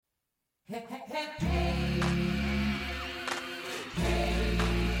Hey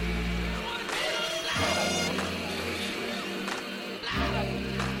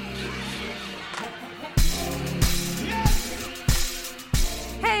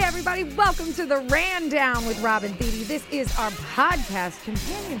everybody, welcome to the Rundown with Robin Thede. This is our podcast,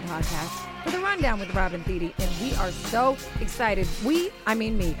 companion podcast for the Rundown with Robin Thede, and we are so excited. I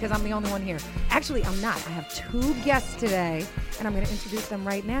mean me, because I'm the only one here. Actually, I'm not. I have two guests today, and I'm going to introduce them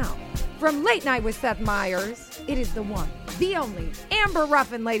right now. From Late Night with Seth Meyers, it is the one, the only, Amber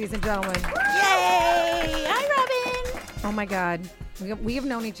Ruffin, ladies and gentlemen. Yay! Hi, Robin. Oh my God, we have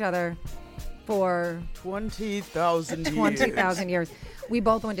known each other for 20,000 years. We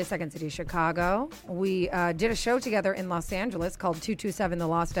both went to Second City, Chicago. We did a show together in Los Angeles called 227 The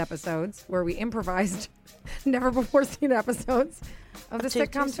Lost Episodes, where we improvised never-before-seen episodes of the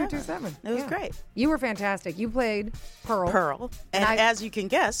sitcom 227. It was great. You were fantastic. You played Pearl. And as you can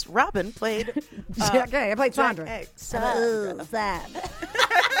guess, Robin played... I played Sandra.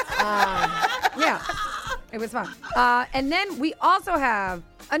 Yeah, it was fun. And then we also have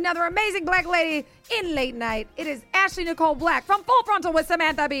another amazing black lady in Late Night. It is Ashley Nicole Black from Frontal with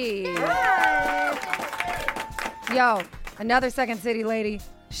Samantha Bee. Yo, another Second City lady.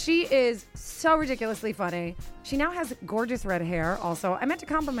 She is so ridiculously funny. She now has gorgeous red hair also. I meant to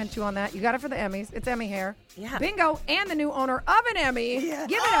compliment you on that. You got it for the Emmys. It's Emmy hair. Yeah. Bingo. And the new owner of an Emmy. Yeah.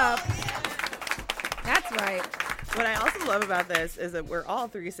 Give it up. That's right. What I also love about this is that we're all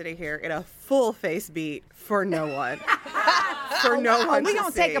three sitting here in a full face beat for no one. For no one We to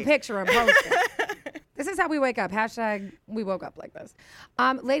gonna see. take a picture and post it. This is how we wake up. Hashtag we woke up like this.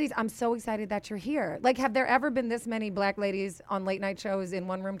 Ladies, I'm so excited that you're here. Like, have there ever been this many black ladies on late night shows in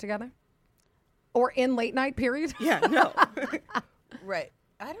one room together? Or in late night, period? Yeah, no. Right.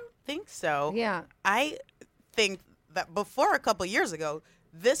 I don't think so. Yeah. I think that before a couple years ago,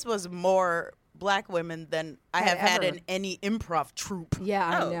 this was more black women than I have had ever. in any improv troupe. Yeah,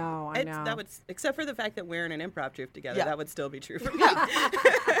 I Oh, know. That would, except for the fact that we're in an improv troupe together, Yeah. that would still be true for me.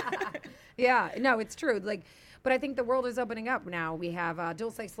 Yeah, no, it's true. Like, but I think the world is opening up now. We have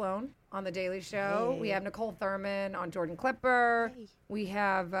Dulce Sloan on The Daily Show. We have Nicole Thurman on Jordan Klepper. We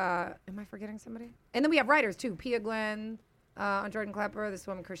have, am I forgetting somebody? And then we have writers too. Pia Glenn on Jordan Klepper, this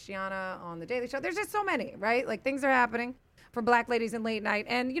woman Christiana on The Daily Show. There's just so many, right? Like, things are happening for black ladies in late night.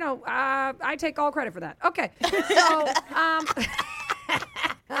 And, you know, I take all credit for that. Okay. So,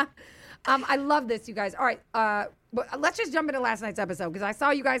 I love this, you guys. All right. But let's just jump into last night's episode because I saw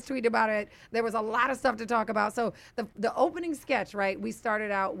you guys tweet about it. There was a lot of stuff to talk about. So the opening sketch, right, we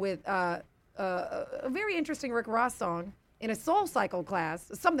started out with a very interesting Rick Ross song in a Soul Cycle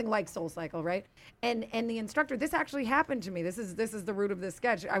class, something like Soul Cycle, right? And the instructor, this actually happened to me. This is the root of this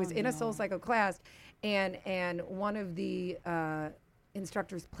sketch. I was in a Soul Cycle class, and one of the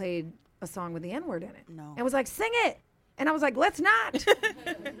instructors played a song with the N-word in it. No. And was like, sing it. And I was like, let's not.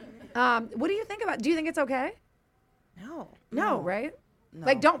 What do you think about it? Do you think it's okay? No, right? No.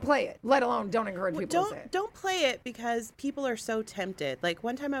 Like, don't play it, let alone don't encourage people to say it. Don't play it because people are so tempted. Like,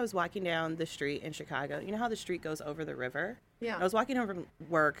 one time I was walking down the street in Chicago. You know how the street goes over the river? Yeah. I was walking home from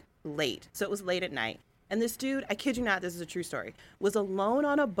work late, so it was late at night. And this dude, I kid you not, this is a true story, was alone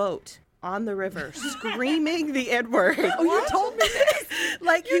on a boat on the river screaming the N-word. Oh, you told me this?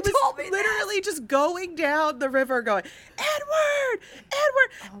 Like, he was told me literally just going down the river going, N-word,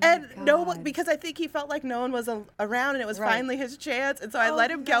 N-word. And no one, because I think he felt like no one was around and it was finally his chance. And so I let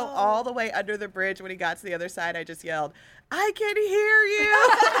him go all the way under the bridge. When he got to the other side, I just yelled, I can hear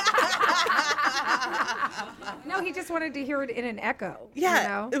you. No, he just wanted to hear it in an echo. Yeah, you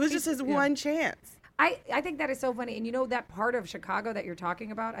know? it was just his one chance. I think that is so funny. And you know that part of Chicago that you're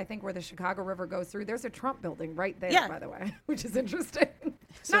talking about, I think where the Chicago River goes through, there's a Trump building right there, by the way, which is interesting.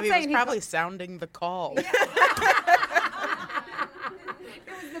 So he was probably sounding the call. It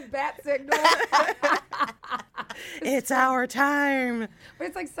was the bat signal. It's our time. But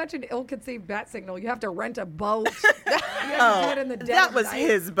it's like such an ill-conceived bat signal. You have to rent a boat. You have to do it in the dead That of was night.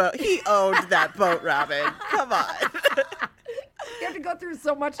 his boat. He owned that boat, Robin. Come on. You have to go through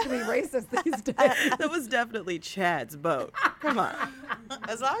so much to be racist these days. That was definitely Chad's boat. Come on.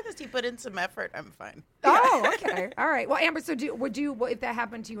 As long as he put in some effort, I'm fine. Oh, okay. All right. Well, Amber, so would you, if that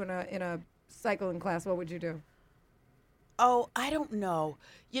happened to you in a cycling class, what would you do? Oh, I don't know.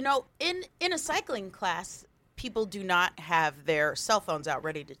 You know, in a cycling class, people do not have their cell phones out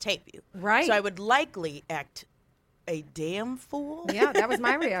ready to tape you. Right. So I would likely act a damn fool. Yeah, that was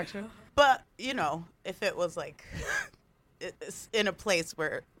my reaction. But, you know, if it was like it's in a place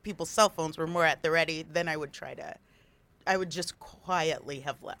where people's cell phones were more at the ready, then I would just quietly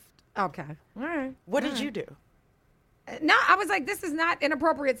have left. Okay. All right. What did you do? No, I was like, this is not an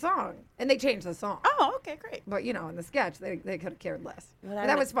appropriate song. And they changed the song. Oh, okay, great. But, in the sketch, they could have cared less. Well, But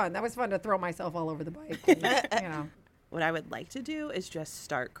that was fun. That was fun to throw myself all over the bike. And, What I would like to do is just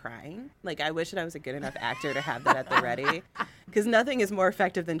start crying. Like, I wish that I was a good enough actor to have that at the ready. Because nothing is more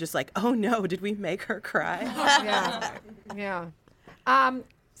effective than just like, oh no, did we make her cry? Yeah.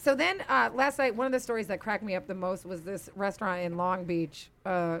 So then last night, one of the stories that cracked me up the most was this restaurant in Long Beach,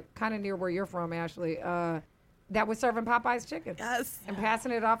 kind of near where you're from, Ashley, that was serving Popeye's chicken. Yes. And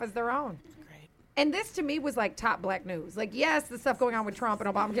passing it off as their own. Great. And this to me was like top black news. Like, yes, the stuff going on with Trump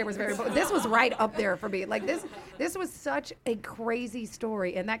and Obamacare was very important. This was right up there for me. Like, this was such a crazy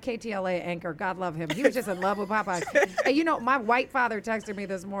story. And that KTLA anchor, God love him, he was just in love with Popeyes. And my white father texted me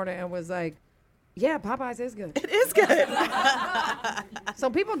this morning and was like, yeah, Popeyes is good. It is good. So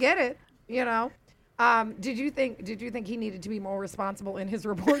people get it, Did you think he needed to be more responsible in his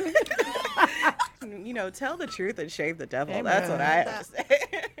reporting? Tell the truth and shame the devil. Amen. That's what I have to say.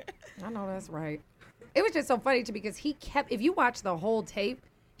 I know that's right. It was just so funny too because he kept. If you watch the whole tape,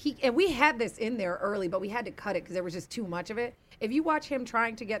 and we had this in there early, but we had to cut it because there was just too much of it. If you watch him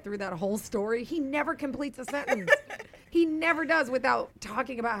trying to get through that whole story, he never completes a sentence. He never does without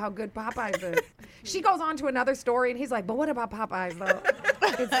talking about how good Popeyes is. She goes on to another story, and he's like, "But what about Popeyes, though?"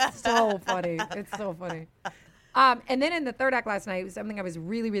 It's so funny. It's so funny. And then in the third act last night, something I was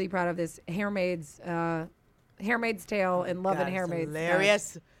really, really proud of. This Handmaid's Tale and Love and Handmaid's.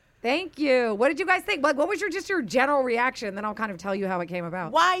 Hilarious. Thank you. What did you guys think? What was your general reaction? Then I'll kind of tell you how it came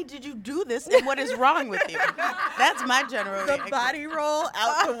about. Why did you do this and what is wrong with you? That's my general The reaction. body roll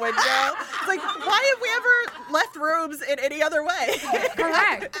out the window. It's like, why have we ever left rooms in any other way?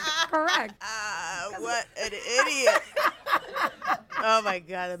 Correct. What an idiot. Oh my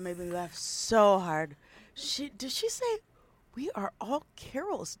God, that made me laugh so hard. Did she say, we are all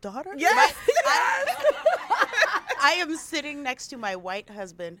Carol's daughters? Yes. I am sitting next to my white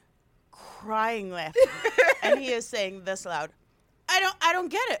husband, crying laughing, and he is saying this loud. I don't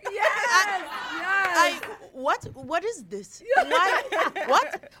get it. Yes. What is this? Why?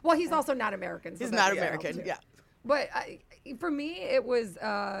 What? Well, he's also not American. So He's that's not what American. helps. Yeah. But for me, it was,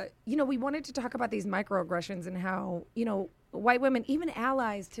 we wanted to talk about these microaggressions and how, white women, even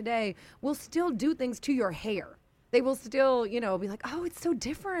allies today, will still do things to your hair. They will still, be like, oh, it's so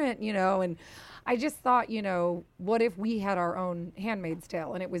different, and I just thought, what if we had our own Handmaid's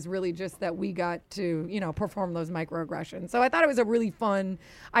Tale and it was really just that we got to, perform those microaggressions. So I thought it was a really fun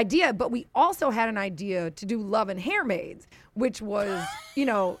idea, but we also had an idea to do Love and Handmaids, which was,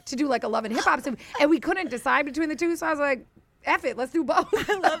 to do like a Love and Hip Hop. And we couldn't decide between the two. So I was like, F it, let's do both.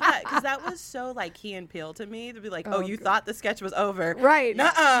 I love that because that was so like Key and Peele to me to be like, you thought the sketch was over. Right.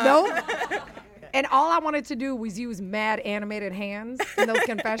 Nuh-uh. Nope. And all I wanted to do was use mad animated hands in those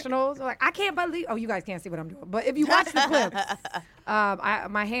confessionals. Like, I can't believe. Oh, you guys can't see what I'm doing. But if you watch the clips,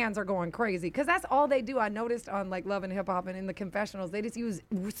 my hands are going crazy. Because that's all they do. I noticed on, like, Love and Hip Hop and in the confessionals, they just use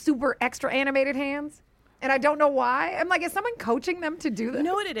super extra animated hands. And I don't know why. I'm like, is someone coaching them to do this? You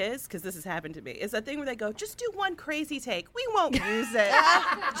know what it is? Because this has happened to me. It's that thing where they go, just do one crazy take. We won't use it.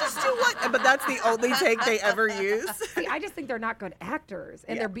 Just do one. But that's the only take they ever use. See, I just think they're not good actors.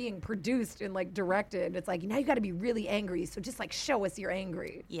 And they're being produced and, like, directed. It's like, now you got to be really angry. So just, like, show us you're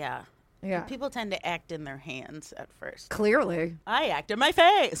angry. Yeah. Yeah. People tend to act in their hands at first. Clearly. I act in my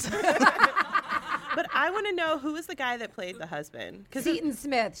face. But I want to know who is the guy that played the husband? Seton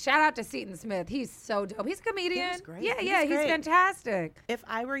Smith. Shout out to Seton Smith. He's so dope. He's a comedian. He's great. Yeah, He's he's great. fantastic. If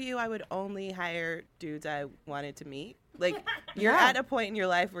I were you, I would only hire dudes I wanted to meet. Like, you're Yeah. at a point in your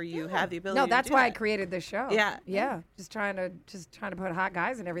life where you have the ability No, to that's do why I that. created this show. Yeah. Yeah. Just trying to put hot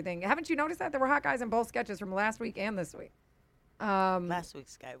guys and everything. Haven't you noticed that? There were hot guys in both sketches from last week and this week. Last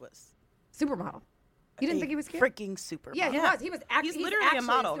week's guy was Supermodel. You didn't a think he was cute? freaking supermodel. Yeah, he Yeah. was. He was actually. He's literally a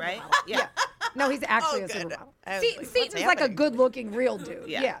model, right? Yeah. No, he's actually Oh, a good. supermodel. I was like, what's Seton's like a happening? good-looking real dude.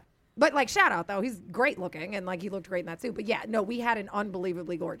 Yeah. But like, shout out though, he's great looking and like he looked great in that suit. But yeah, no, we had an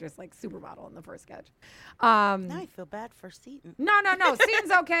unbelievably gorgeous like supermodel in the first sketch. Now I feel bad for Seton. No,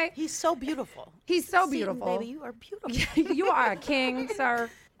 Seton's okay. He's so beautiful. He's so Seton, beautiful. baby, you are beautiful. You are a king, sir.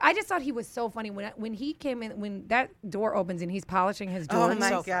 I just thought he was so funny when he came in, when that door opens and he's polishing his door. Oh, my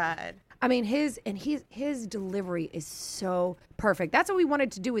So God. I mean, his delivery is so perfect. That's what we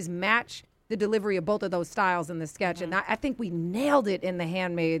wanted to do, is match the delivery of both of those styles in the sketch. And I think we nailed it in the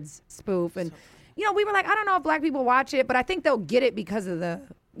Handmaid's spoof. And, we were like, I don't know if black people watch it, but I think they'll get it because of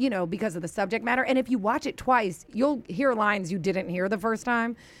the subject matter. And if you watch it twice, you'll hear lines you didn't hear the first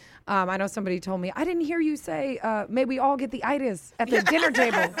time. I know somebody told me, I didn't hear you say, may we all get the itis at the dinner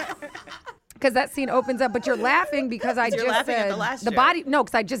table. Because that scene opens up, but you're laughing because I You're just laughing at said the last the joke. body. No,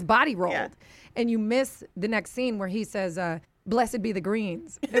 because I just body rolled, Yeah. and you miss the next scene where he says, blessed be the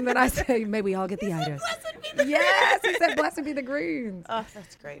greens. And then I say, may we all get the itis. Yes, he said, blessed be the greens. Oh,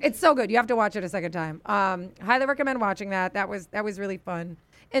 that's great. It's so good. You have to watch it a second time. Highly recommend watching that. That was really fun.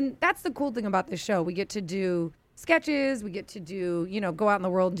 And that's the cool thing about this show. We get to do sketches. We get to do, go out in the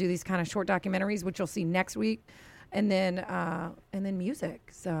world and do these kind of short documentaries, which you'll see next week. And then music.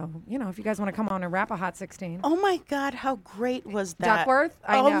 So, if you guys want to come on and rap a Hot 16. Oh my God, how great was that? Duckworth?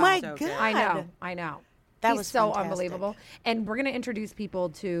 I know. Oh my So God. good. I know. That He's was so fantastic. unbelievable. And we're going to introduce people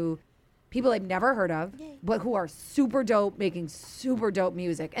to people they've never heard of, but who are super dope, making super dope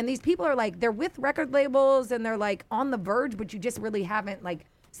music. And these people are like, they're with record labels and they're like on the verge, but you just really haven't like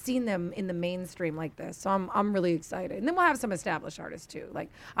seen them in the mainstream like this. So I'm really excited. And then we'll have some established artists too. Like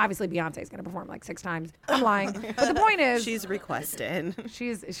obviously Beyonce's going to perform like 6 times. I'm lying. But the point is She's requested.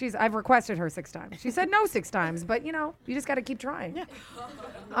 I've requested her 6 times. She said no 6 times, but you just got to keep trying.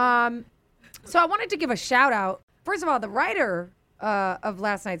 Yeah. So I wanted to give a shout out. First of all, the writer of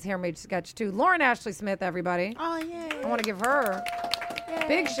last night's Hair Mage sketch too, Lauren Ashley Smith, everybody. Oh, yay. I want to give her a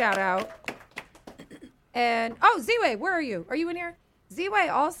big shout out. And Z-Way, where are you? Are you in here? Z-Way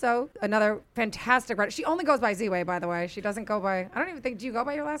also, another fantastic writer. She only goes by Z-Way, by the way. She doesn't go by, I don't even think, do you go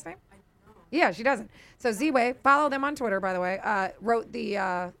by your last name? Yeah, she doesn't. So Z-Way, follow them on Twitter, by the way, wrote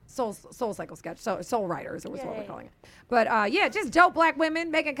the Soul Cycle sketch. So Soul Writers was what we're calling it. But just dope black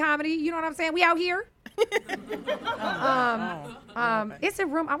women making comedy. You know what I'm saying? We out here. It's a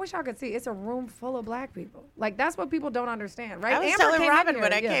room. I wish y'all could see. It's a room full of black people. Like that's what people don't understand, right? I was Amber telling came in Robin here,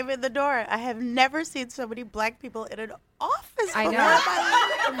 when I came in the door, I have never seen so many black people in an office I before. know.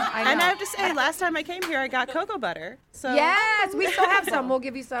 I know. And I have to say, last time I came here, I got cocoa butter. So Yes, we still have some. We'll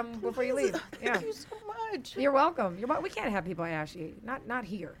give you some before you leave. Yeah. Thank you so much. You're welcome. We can't have people ashy. Not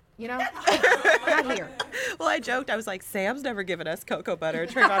here. Not here. Well, I joked. I was like, Sam's never given us cocoa butter.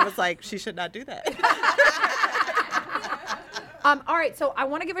 Trayvon was like, she should not do that. All right, so I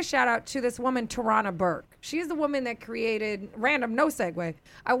want to give a shout out to this woman, Tarana Burke. She's the woman that created no segue.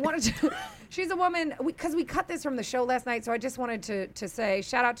 She's a woman, because we cut this from the show last night, so I just wanted to say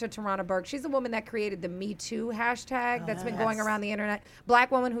shout out to Tarana Burke. She's the woman that created the Me Too hashtag that's been going around the internet.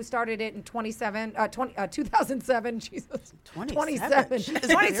 Black woman who started it in 2007. Jesus. 27. She is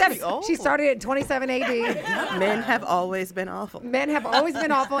 27. very old. She started it in 27 AD. Men have always been awful. Men have always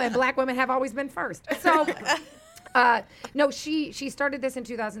been awful, and black women have always been first. So... no, she started this in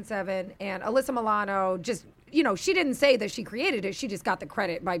 2007, and Alyssa Milano just, she didn't say that she created it. She just got the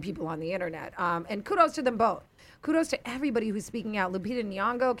credit by people on the internet. And kudos to them both. Kudos to everybody who's speaking out. Lupita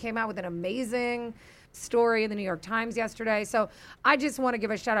Nyong'o came out with an amazing story in the New York Times yesterday. So I just want to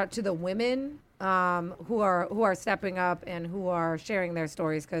give a shout out to the women who are stepping up and who are sharing their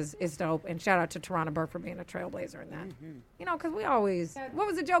stories because it's dope. And shout out to Tarana Burke for being a trailblazer in that. Because we always, what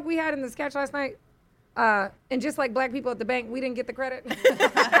was the joke we had in the sketch last night? And just like black people at the bank, we didn't get the credit.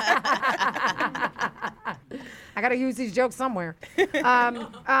 I got to use these jokes somewhere. So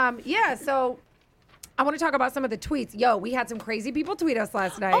I want to talk about some of the tweets. Yo, we had some crazy people tweet us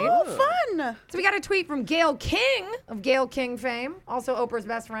last night. Oh, fun. So we got a tweet from Gayle King of Gayle King fame, also Oprah's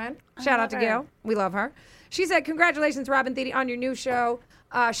best friend. Shout out to Gayle. We love her. She said, congratulations, Robin Thede, on your new show.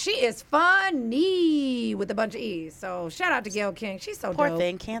 She is funny with a bunch of E's. So shout out to Gayle King. She's so Poor dope.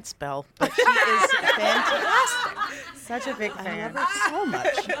 thing, can't spell, but she is fantastic. Such a big I fan. love her so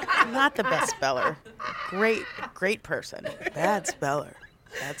much. Not the best speller. Great person. Bad speller.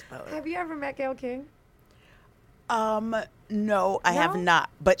 Have you ever met Gayle King? No, I have not.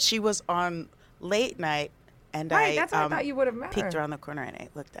 But she was on late night, and Right, that's what I thought you would have met peeked her. around the corner and I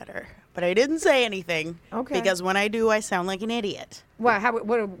looked at her. But I didn't say anything. Okay. Because when I do, I sound like an idiot.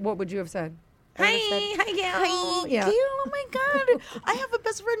 What would you have said? I would've said, Hi, Gayle. Hi, Yeah. Gayle, oh my God. I have a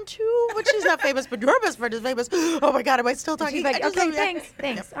best friend too, but she's not famous, but your best friend is famous. Oh my God, am I still talking? She's like, I just okay, love you."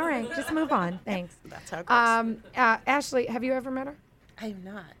 thanks. All right, just move on. Thanks. That's how it goes. Ashley, have you ever met her? I'm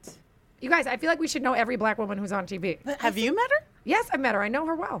not. You guys, I feel like we should know every black woman who's on TV. Have you met her? Yes, I've met her. I know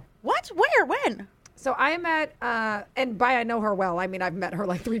her well. What? Where? When? So I met, and by I know her well, I mean I've met her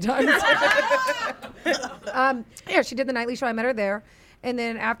like 3 times. She did the nightly show. I met her there. And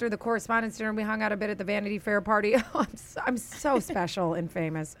then after the Correspondents' Dinner, we hung out a bit at the Vanity Fair party. I'm so special and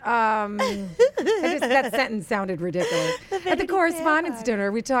famous. That sentence sounded ridiculous. At the Correspondents'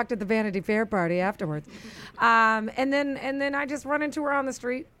 Dinner, we talked at the Vanity Fair party afterwards. And then I just run into her on the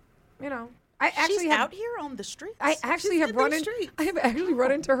street. I actually She's out here on the streets. I actually She's have in run these in. streets. I have actually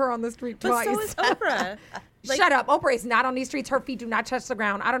run into her on the street But twice. so is Oprah. Shut up. Oprah is not on these streets. Her feet do not touch the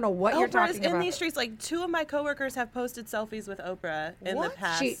ground. I don't know what you're Oprah's talking in about. these streets. Like 2 of my coworkers have posted selfies with Oprah in the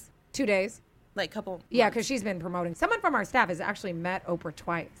past. 2 days. Like couple. Yeah, months. because she's been promoting. Someone from our staff has actually met Oprah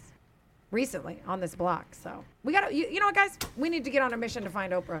twice. recently on this block. So we got to, you know what, guys? We need to get on a mission to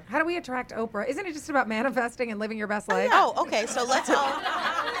find Oprah. How do we attract Oprah? Isn't it just about manifesting and living your best life? Oh, okay. So let's all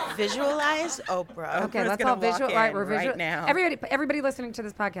visualize Oprah. Okay, Oprah's let's gonna all visual. walk All right, in we're visual. right now. Everybody listening to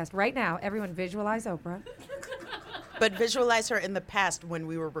this podcast right now, everyone visualize Oprah. But visualize her in the past when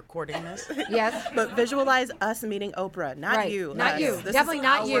we were recording this. Yes. But visualize us meeting Oprah, not Right. you. Not us. you. This Definitely is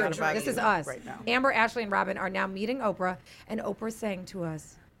not our you. world. This is us. right now. Amber, Ashley, and Robin are now meeting Oprah, and Oprah's saying to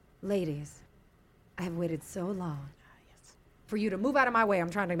us, ladies, I have waited so long for you to move out of my way.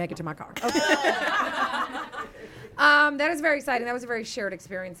 I'm trying to make it to my car. Okay. That is very exciting. That was a very shared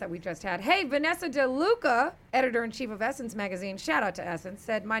experience that we just had. Hey, Vanessa DeLuca, editor-in-chief of Essence magazine, shout out to Essence,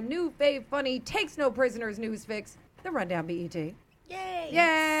 said, my new fave funny takes no prisoners news fix, the Rundown BET. Yay.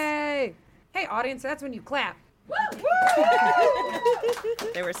 Yay! Hey, audience, that's when you clap.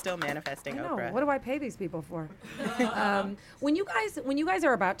 They were still manifesting I know. Oprah. What do I pay these people for? When you guys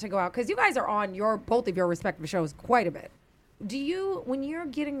are about to go out, because you guys are on both of your respective shows quite a bit. When you're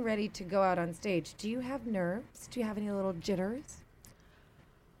getting ready to go out on stage, do you have nerves? Do you have any little jitters?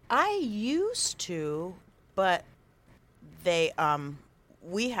 I used to, but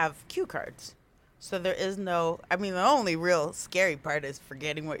we have cue cards. So there is the only real scary part is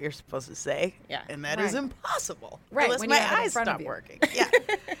forgetting what you're supposed to say. Yeah. And that is Right. impossible. Right, Unless when you my have it in eyes front of stop you. working. Yeah.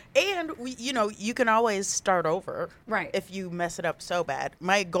 And you can always start over. Right. If you mess it up so bad.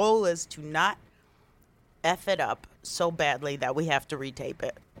 My goal is to not F it up so badly that we have to retape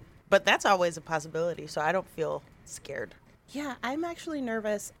it. But that's always a possibility, so I don't feel scared. Yeah, I'm actually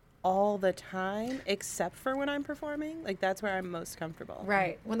nervous all the time, except for when I'm performing. Like, that's where I'm most comfortable.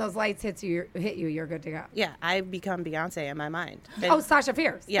 Right. When those lights hit you, you're good to go. Yeah, I become Beyonce in my mind. Oh, Sasha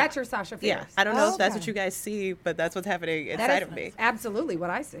Fierce. Yeah. That's your Sasha Fierce. Yeah, I don't know if that's what Okay. you guys see, but that's what's happening That inside is of me. absolutely what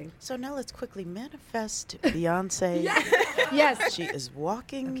I see. So now let's quickly manifest Beyonce. Yes. She is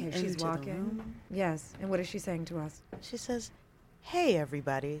walking Okay, she's into the walking. room. Yes. And what is she saying to us? She says, "Hey,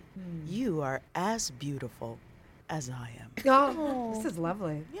 everybody, you are as beautiful as I am." Oh, this is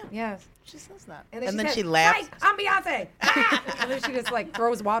lovely. Yeah. Yes. She says that. And then says, she laughs. "Right, I'm Beyonce." And then she just like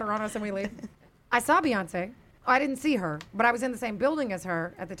throws water on us and we leave. I saw Beyonce. Oh, I didn't see her, but I was in the same building as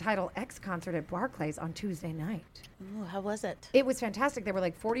her at the Title X concert at Barclays on Tuesday night. Ooh, how was it? It was fantastic. There were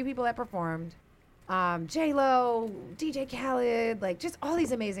like 40 people that performed. J-Lo, DJ Khaled, like just all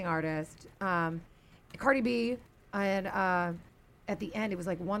these amazing artists. Cardi B, and at the end, it was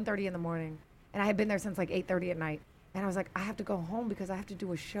like 1:30 in the morning. And I had been there since like 8:30 at night. And I was like, I have to go home because I have to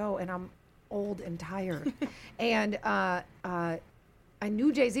do a show and I'm old and tired. And I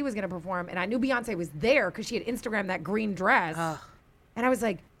knew Jay-Z was going to perform and I knew Beyonce was there because she had Instagrammed that green dress. And I was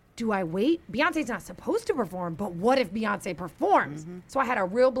like, do I wait? Beyonce's not supposed to perform, but what if Beyonce performs? So I had a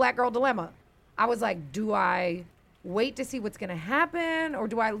real black girl dilemma. I was like, do I wait to see what's going to happen or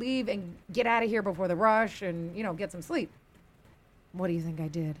do I leave and get out of here before the rush and, get some sleep? What do you think I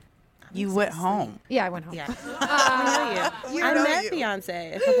did? You went home. Yeah, I went home. Yeah. I know you. I know met you.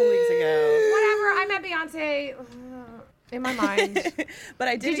 Beyonce a couple weeks ago. Whatever. I met Beyonce in my mind. But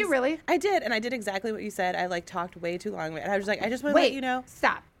I did. Did you really? I did, and I did exactly what you said. I talked way too long, and I was like, I just want to let you know.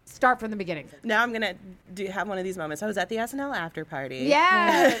 Stop. Start from the beginning. Now I'm gonna have one of these moments. I was at the SNL after party.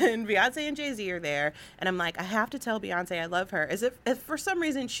 Yes. And Beyonce and Jay-Z are there, and I'm like, I have to tell Beyonce I love her. As if for some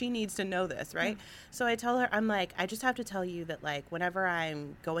reason she needs to know this, right? So I tell her, I'm like, I just have to tell you that like whenever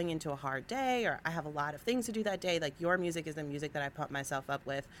I'm going into a hard day or I have a lot of things to do that day, like your music is the music that I pump myself up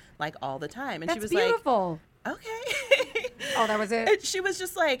with like all the time. And That's she was beautiful. like, okay. Oh, that was it? And she was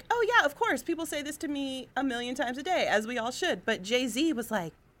just like, oh yeah, of course. People say this to me a million times a day, as we all should. But Jay-Z was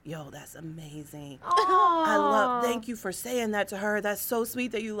like, yo, that's amazing. Thank you for saying that to her. That's so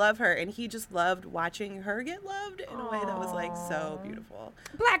sweet that you love her. And he just loved watching her get loved in a way that was like so beautiful.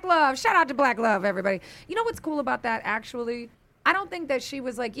 Black love. Shout out to Black love, everybody. You know what's cool about that, actually? I don't think that she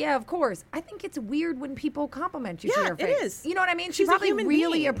was like, yeah, of course. I think it's weird when people compliment you to Yeah, your it face. is. You know what I mean? She She's a probably human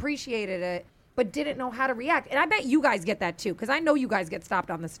really being. appreciated it, but didn't know how to react. And I bet you guys get that too, because I know you guys get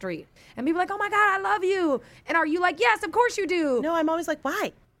stopped on the street. And people are like, oh my God, I love you. And are you like, yes, of course you do. No, I'm always like,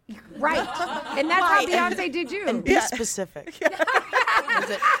 why? Right. And that's how Beyonce did you. And be specific.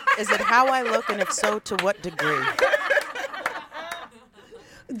 Is it how I look, and if so, to what degree?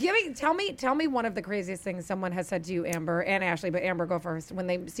 Tell me one of the craziest things someone has said to you, Amber and Ashley, but Amber, go first, when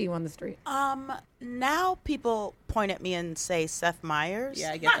they see you on the street. Now people point at me and say Seth Meyers.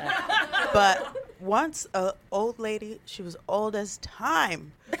 Yeah, I get that. But once an old lady, she was old as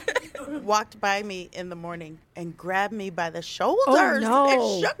time, walked by me in the morning and grabbed me by the shoulders no.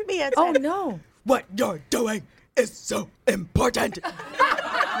 and shook me and said, Oh, no. "What you're doing is so important."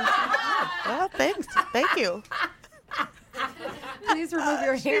 Well, thanks. Thank you. Please remove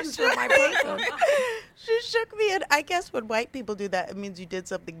your hands from my person. She shook me, and I guess when white people do that, it means you did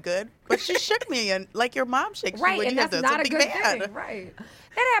something good. But she shook me, and like your mom shakes you Right, when and you have that's done not a something good bad. thing. Right.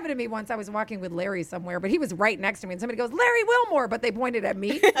 That happened to me once. I was walking with Larry somewhere, but he was right next to me, and somebody goes, Larry Wilmore, but they pointed at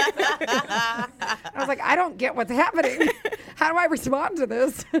me. I was like, I don't get what's happening. How do I respond to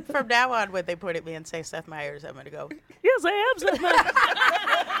this? From now on, when they point at me and say Seth Meyers, I'm going to go, Yes, I am Seth Meyers.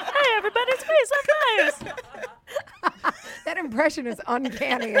 Hey, everybody, it's me, Seth Meyers. That impression is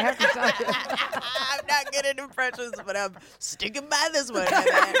uncanny, I have to tell you. I'm not good at impressions, but I'm sticking by this one.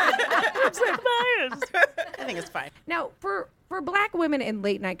 I'm Seth Meyers. I think it's fine. Now, for black women in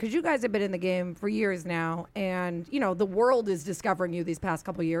late night, because you guys have been in the game for years now, and, you know, the world is discovering you these past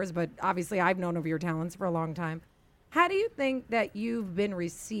couple years, but obviously I've known of your talents for a long time. How do you think that you've been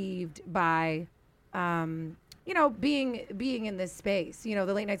received by, you know, being in this space? You know,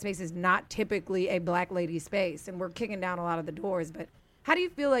 the late night space is not typically a black lady space, and we're kicking down a lot of the doors, but how do you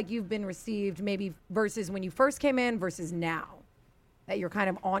feel like you've been received maybe versus when you first came in versus now that you're kind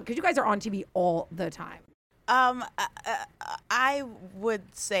of on, because you guys are on TV all the time? I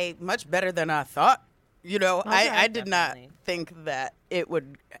would say much better than I thought. You know, Okay. I did not think that it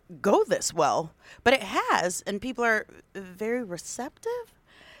would go this well, but it has, and people are very receptive,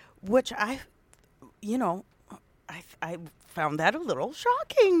 which I found that a little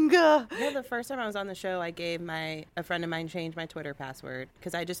shocking. Yeah, the first time I was on the show, I gave a friend of mine changed my Twitter password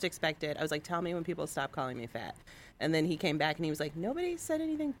because I just expected, I was like, tell me when people stop calling me fat. And then he came back and he was like, nobody said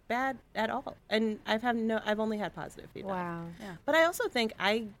anything bad at all. And I've only had positive feedback. Wow. Yeah. But I also think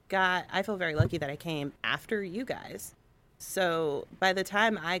I feel very lucky that I came after you guys. So by the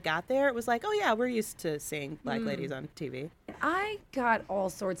time I got there, it was like, oh yeah, we're used to seeing black ladies on TV. I got all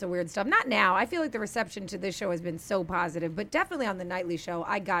sorts of weird stuff. Not now. I feel like the reception to this show has been so positive, but definitely on the nightly show,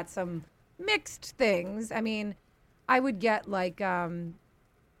 I got some mixed things. I mean, I would get like,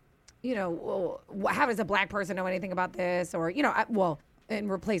 you know, well, how does a black person know anything about this? Or, you know,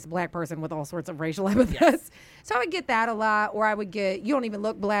 and replace black person with all sorts of racial epithets. Yes. So I would get that a lot, or I would get, you don't even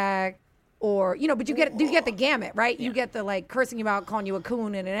look black. Or, you know, but you get the gamut, right? Yeah. You get the, like, cursing you out, calling you a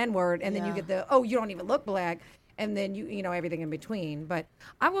coon and an N-word, and then you get the, oh, you don't even look black, and then you know, everything in between. But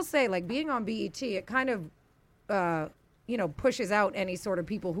I will say, like, being on BET, it kind of, you know, pushes out any sort of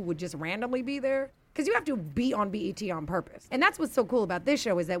people who would just randomly be there. Because you have to be on BET on purpose. And that's what's so cool about this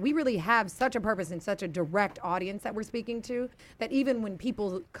show is that we really have such a purpose and such a direct audience that we're speaking to, that even when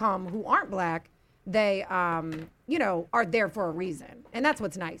people come who aren't black, they, you know, are there for a reason. And that's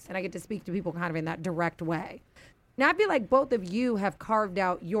what's nice. And I get to speak to people kind of in that direct way. Now, I feel like both of you have carved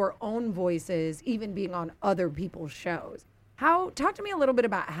out your own voices, even being on other people's shows. Talk to me a little bit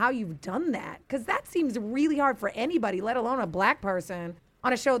about how you've done that. Because that seems really hard for anybody, let alone a black person,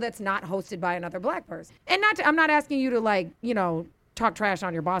 on a show that's not hosted by another black person. And I'm not asking you to, like, you know, talk trash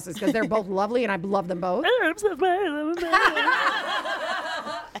on your bosses, because they're both lovely and I love them both.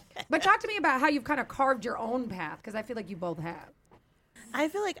 But talk to me about how you've kind of carved your own path, because I feel like you both have. I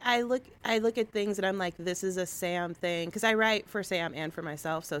feel like I look at things and I'm like, this is a Sam thing, because I write for Sam and for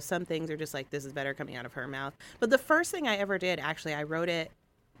myself, so some things are just like, this is better coming out of her mouth. But the first thing I ever did, actually, I wrote it,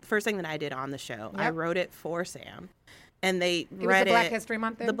 first thing that I did on the show, I wrote it for Sam. And they read it. The Black History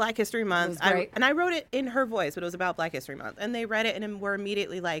Month thing? The Black History Month. And I wrote it in her voice, but it was about Black History Month. And they read it and were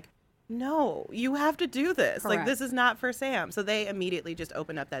immediately like, no, you have to do this. Correct. Like, this is not for Sam. So they immediately just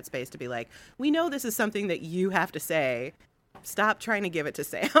opened up that space to be like, we know this is something that you have to say. Stop trying to give it to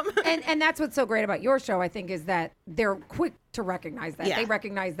Sam. and that's what's so great about your show, I think, is that they're quick to recognize that. Yeah. They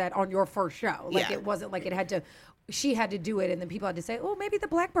recognize that on your first show. Like, Yeah. it wasn't like she had to do it, and then people had to say, oh, maybe the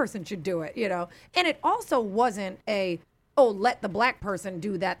black person should do it, you know? And it also wasn't let the black person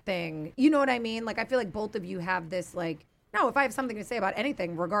do that thing. You know what I mean? Like, I feel like both of you have this, like, no, if I have something to say about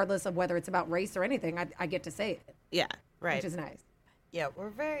anything, regardless of whether it's about race or anything, I get to say it. Yeah. Right. Which is nice. Yeah, we're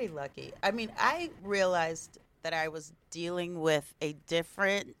very lucky. I mean, I realized that I was dealing with a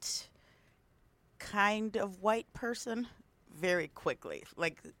different kind of white person very quickly.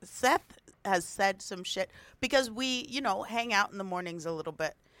 Like, Seth has said some shit because we, you know, hang out in the mornings a little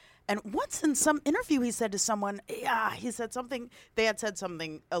bit. And once in some interview, he said to someone, they had said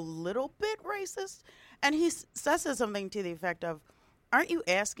something a little bit racist. And Seth said something to the effect of, aren't you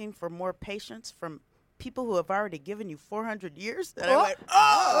asking for more patience from people who have already given you 400 years? And I went,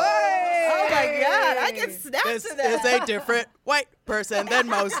 Oh my God, I can snap to that. This is a different white person than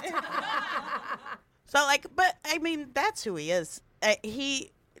most. So, like, but I mean, that's who he is.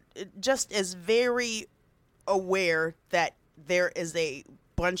 He just is very aware that there is a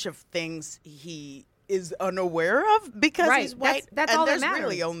bunch of things he is unaware of because he's white. That's and all that there's matters.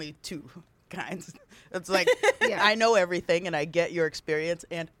 really only two kinds. It's like, Yeah. I know everything and I get your experience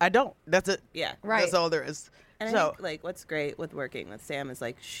and I don't. That's it. Yeah. Right. That's all there is. And I So, think, like, what's great with working with Sam is,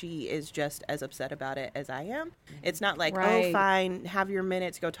 like, she is just as upset about it as I am. It's not like, Right. oh, fine, have your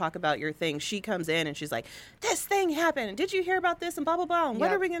minute to go talk about your thing. She comes in and she's like, this thing happened. Did you hear about this? And blah, blah, blah. And what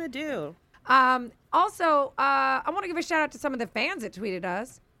Yep. are we going to do? Also, I want to give a shout out to some of the fans that tweeted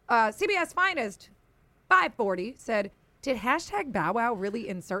us. CBS Finest 540 said, did hashtag Bow Wow really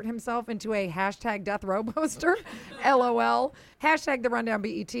insert himself into a hashtag death row poster? LOL. Hashtag the rundown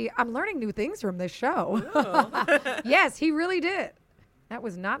BET. I'm learning new things from this show. Yes, he really did. That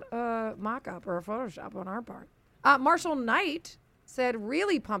was not a mock-up or a Photoshop on our part. Marshall Knight said,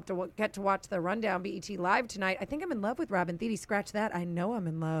 really pumped to get to watch the rundown BET live tonight. I think I'm in love with Robin Thede. Scratch that. I know I'm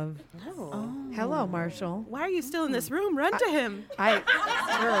in love. Oh. Hello, Marshall. Why are you still in this room? Run to him.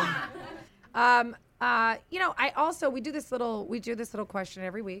 We do this little question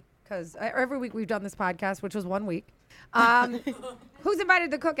every week because every week we've done this podcast, which was 1 week. Who's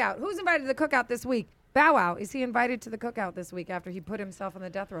invited to the cookout? Who's invited to the cookout this week? Bow Wow. Is he invited to the cookout this week after he put himself on the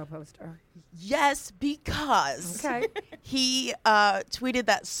death row poster? yes, because Okay. he tweeted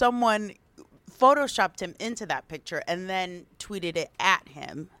that someone photoshopped him into that picture and then tweeted it at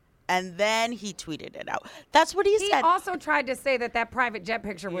him. And then he tweeted it out. That's what he He said. also tried to say that private jet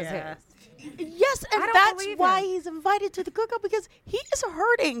picture was Yeah. his. Yes, and I don't that's believe why him. he's invited to the cookout because he is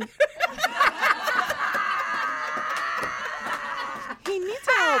hurting. He needs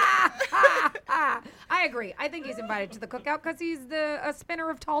help. I agree. I think he's invited to the cookout because he's a spinner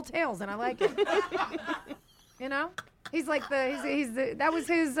of tall tales, and I like it. You know, he's like that was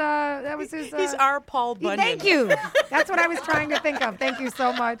his. He's our Paul Bunyan. Thank you. That's what I was trying to think of. Thank you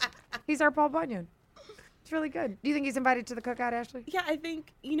so much. He's our Paul Bunyan. It's really good. Do you think he's invited to the cookout, Ashley? Yeah, I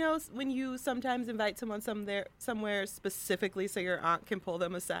think, when you sometimes invite someone somewhere specifically so your aunt can pull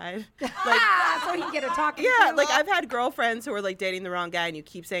them aside. Like, So he can get a talking yeah, to. like I've had girlfriends who are like dating the wrong guy and you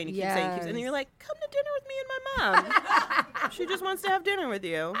keep saying, and then you're like, come to dinner with me and my mom. She just wants to have dinner with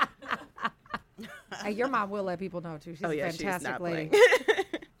you. Your mom will let people know too. She's a she's fantastic not lady. playing.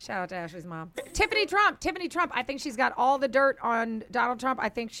 Shout out to Ashley's mom. Tiffany Trump. I think she's got all the dirt on Donald Trump. I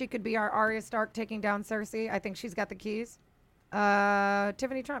think she could be our Arya Stark taking down Cersei. I think she's got the keys.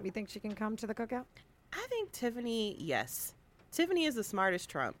 Tiffany Trump, you think she can come to the cookout? I think Tiffany, yes. Tiffany is the smartest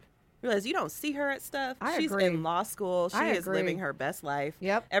Trump. Realize you don't see her at stuff. She's agree. in law school. She I is agree. living her best life.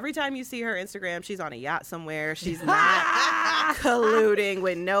 Yep. Every time you see her Instagram, she's on a yacht somewhere. She's not colluding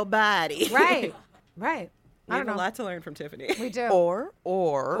with nobody. Right. We have a lot to learn from Tiffany. We do. Or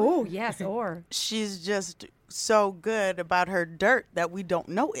Oh, yes, or. she's just so good about her dirt that we don't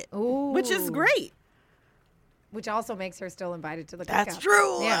know it. Ooh. Which is great. Which also makes her still invited to the cookout. That's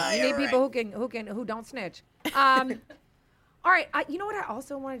true. Yeah, you need You're people who don't snitch. All right, you know what I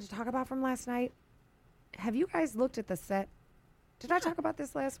also wanted to talk about from last night? Have you guys looked at the set? Did I talk about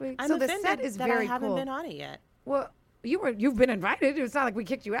this last week? I'm so the offended set is that very I haven't cool. been on it yet. Well, you've been invited. It's not like we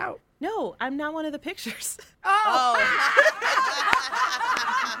kicked you out. No, I'm not one of the pictures.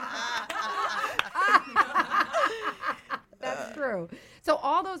 That's true. So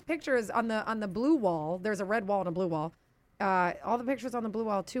all those pictures on the blue wall, there's a red wall and a blue wall. All the pictures on the blue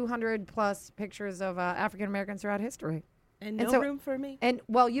wall, 200 plus pictures of African Americans throughout history. And no room for me. And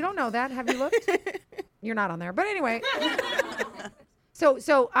well, you don't know that. Have you looked? You're not on there. But anyway,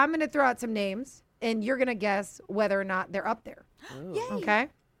 so I'm going to throw out some names, and you're going to guess whether or not they're up there. Okay?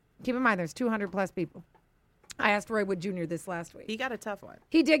 Keep in mind, there's 200 plus people. I asked Roy Wood Jr. this last week. He got a tough one.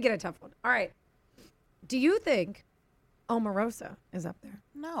 He did get a tough one. All right. Do you think Omarosa is up there?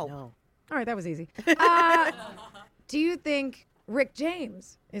 No. All right, that was easy. Do you think Rick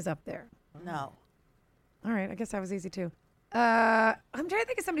James is up there? No. All right, I guess that was easy too. I'm trying to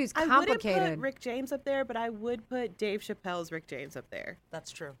think of somebody who's complicated. I wouldn't put Rick James up there, but I would put Dave Chappelle's Rick James up there.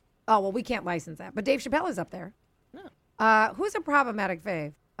 That's true. Oh, well, we can't license that. But Dave Chappelle is up there. No. Who's a problematic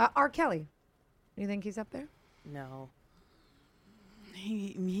fave? R. Kelly. You think he's up there? No.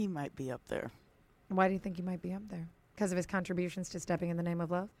 He might be up there. Why do you think he might be up there? Because of his contributions to Stepping in the Name of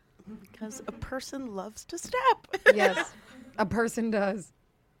Love? Because a person loves to step. Yes, a person does.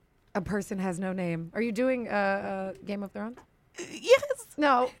 A person has no name. Are you doing Game of Thrones? Yes.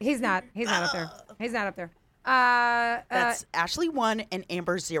 No, he's not. He's not up there. He's not up there. That's Ashley 1 and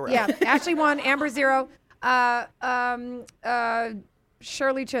Amber 0. Yeah, Ashley 1, Amber 0.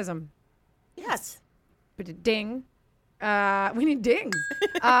 Shirley Chisholm. Yes. Ding. We need dings.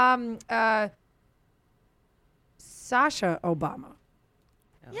 Sasha Obama.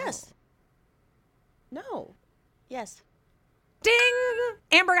 Yes. No. Yes. Ding!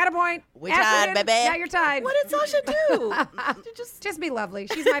 Amber got a point. We Ashley tied, didn't. baby. Now you're tied. What did Sasha do? Just be lovely.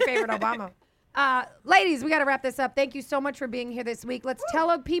 She's my favorite Obama. Ladies, we got to wrap this up. Thank you so much for being here this week. Let's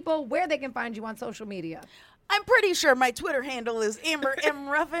tell people where they can find you on social media. I'm pretty sure my Twitter handle is Amber M.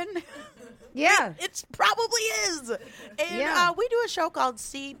 Ruffin. Yeah. It probably is. And we do a show called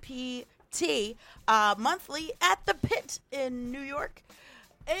CPT monthly at the Pit in New York.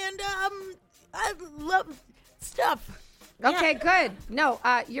 And I love stuff. Okay, good. No,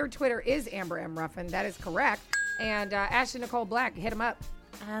 your Twitter is Amber M. Ruffin. That is correct. And Ashley Nicole Black, hit him up.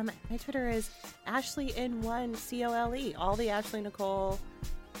 My Twitter is AshleyN1COLE. All the Ashley Nicole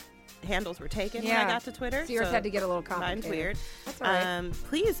handles were taken when I got to Twitter. So yours had to get a little complicated. Mine's weird. That's all right.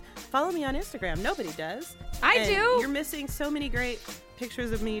 Please follow me on Instagram. Nobody does. I do. You're missing so many great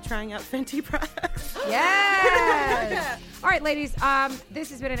pictures of me trying out Fenty products. Yes. All right, ladies.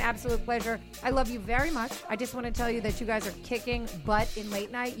 This has been an absolute pleasure. I love you very much. I just want to tell you that you guys are kicking butt in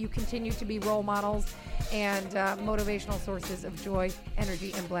late night. You continue to be role models and motivational sources of joy,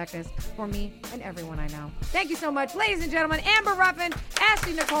 energy, and blackness for me and everyone I know. Thank you so much, ladies and gentlemen. Amber Ruffin,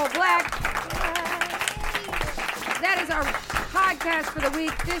 Ashley Nicole Black. That is our podcast for the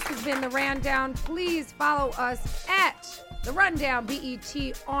week. This has been The Rundown. Please follow us at The Rundown,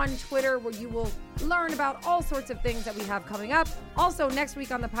 BET, on Twitter, where you will learn about all sorts of things that we have coming up. Also, next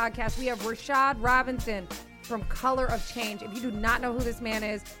week on the podcast, we have Rashad Robinson from Color of Change. If you do not know who this man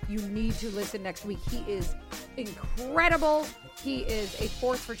is, you need to listen next week. He is incredible. He is a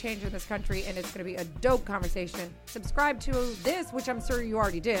force for change in this country, and it's going to be a dope conversation. Subscribe to this, which I'm sure you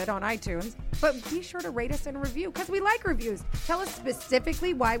already did on iTunes, but be sure to rate us and review, because we like reviews. Tell us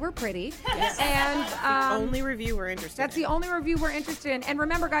specifically why we're pretty. Yes. And the only review we're interested in. That's the only review we're interested in. And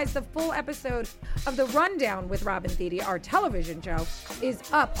remember, guys, the full episode of The Rundown with Robin Thede, our television show, is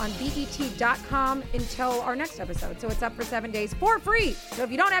up on BET.com until our next episode. So it's up for 7 days for free. So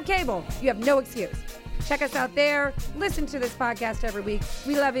if you don't have cable, you have no excuse. Check us out there. Listen to this podcast every week.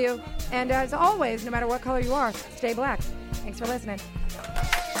 We love you. And as always, no matter what color you are, stay black. Thanks for listening.